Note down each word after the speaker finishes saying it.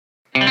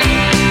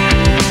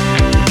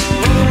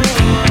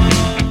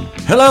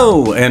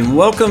Hello, and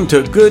welcome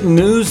to Good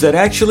News That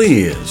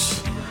Actually Is,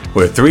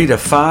 where 3 to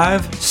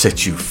 5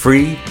 sets you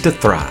free to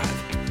thrive.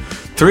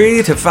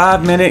 3 to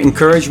 5 minute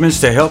encouragements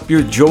to help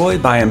your joy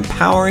by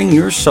empowering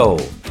your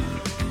soul.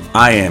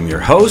 I am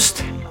your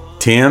host,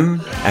 Tim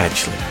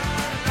Atchley.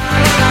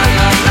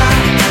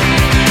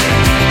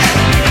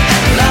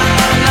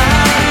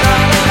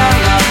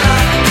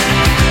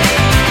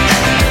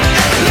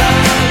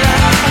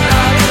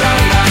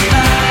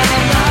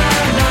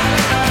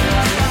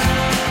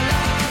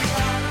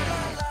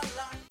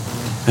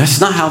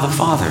 That's not how the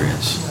Father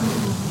is.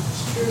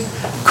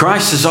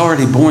 Christ has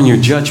already borne your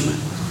judgment.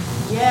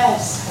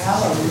 Yes.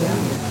 Hallelujah.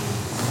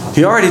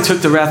 He already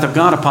took the wrath of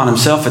God upon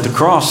himself at the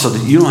cross so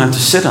that you don't have to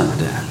sit under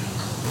that.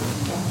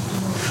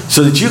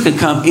 So that you can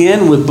come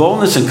in with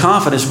boldness and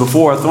confidence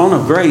before a throne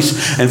of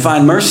grace and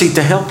find mercy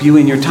to help you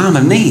in your time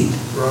of need.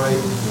 Right.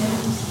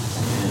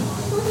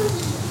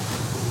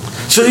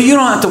 So that you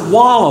don't have to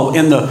wallow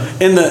in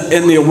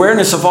the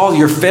awareness of all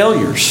your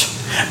failures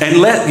and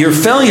let your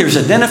failures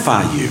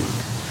identify you.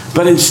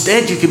 But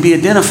instead you can be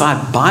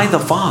identified by the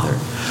Father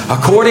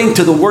according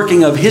to the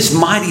working of His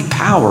mighty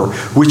power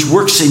which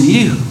works in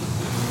you.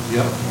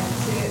 Yep.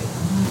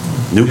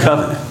 New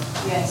covenant.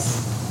 Yes.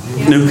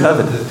 New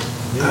covenant.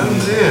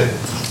 Amen.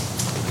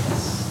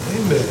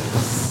 Amen.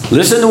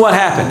 Listen to what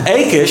happened.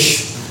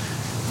 Achish,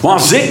 while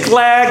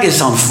Ziklag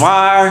is on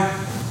fire,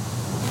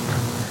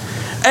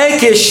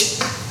 Achish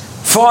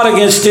fought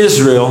against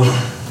Israel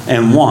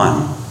and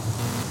won.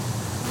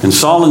 And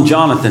Saul and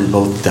Jonathan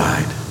both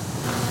died.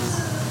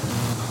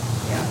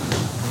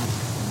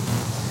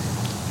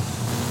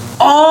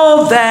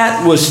 All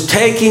that was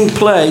taking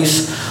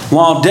place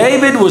while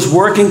David was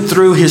working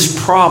through his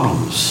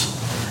problems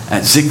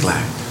at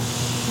Ziklag.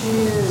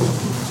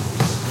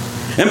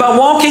 And by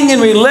walking in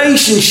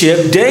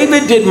relationship,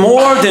 David did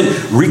more than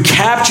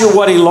recapture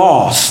what he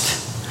lost.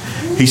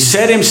 He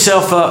set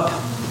himself up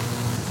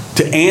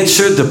to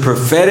answer the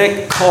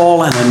prophetic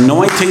call and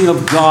anointing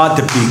of God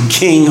to be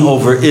king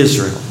over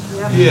Israel.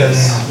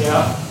 Yes.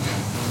 Yeah.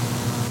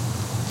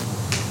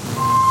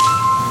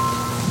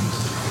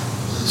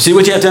 See,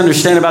 what you have to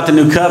understand about the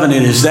new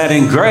covenant is that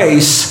in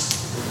grace,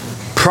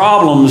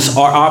 problems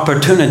are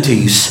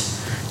opportunities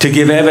to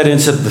give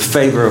evidence of the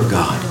favor of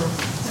God.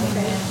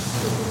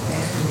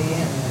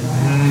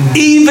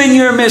 Even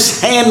your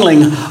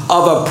mishandling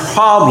of a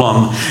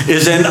problem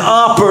is an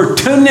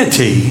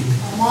opportunity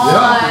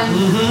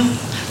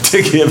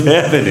to give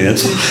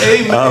evidence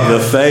of the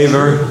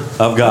favor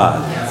of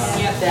God.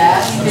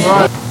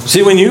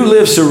 See, when you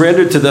live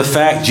surrendered to the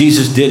fact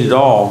Jesus did it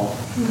all,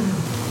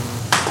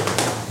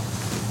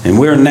 and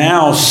we're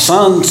now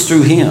sons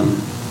through Him,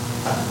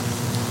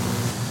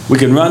 we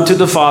can run to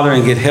the Father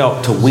and get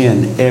help to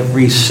win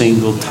every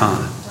single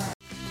time.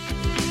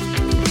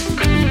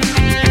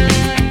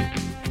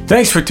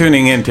 Thanks for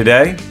tuning in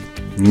today.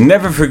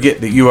 Never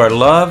forget that you are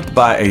loved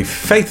by a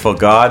faithful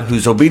God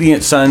whose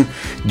obedient Son,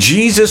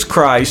 Jesus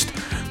Christ,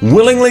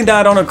 willingly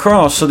died on a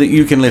cross so that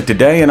you can live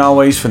today and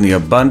always from the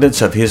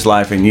abundance of His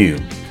life in you.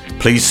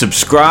 Please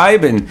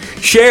subscribe and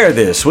share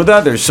this with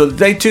others so that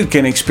they too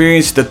can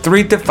experience the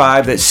 3 to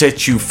 5 that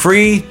sets you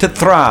free to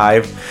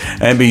thrive.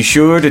 And be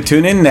sure to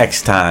tune in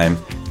next time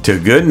to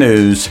Good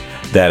News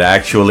That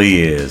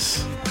Actually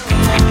Is.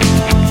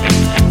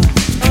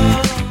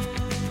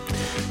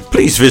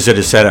 Please visit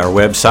us at our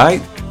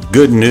website,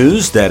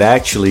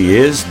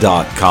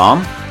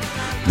 goodnewsthatactuallyis.com.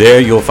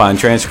 There you'll find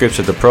transcripts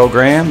of the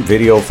program,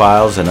 video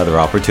files, and other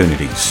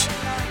opportunities.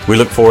 We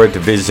look forward to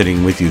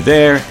visiting with you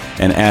there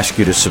and ask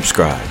you to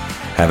subscribe.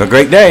 Have a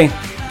great day.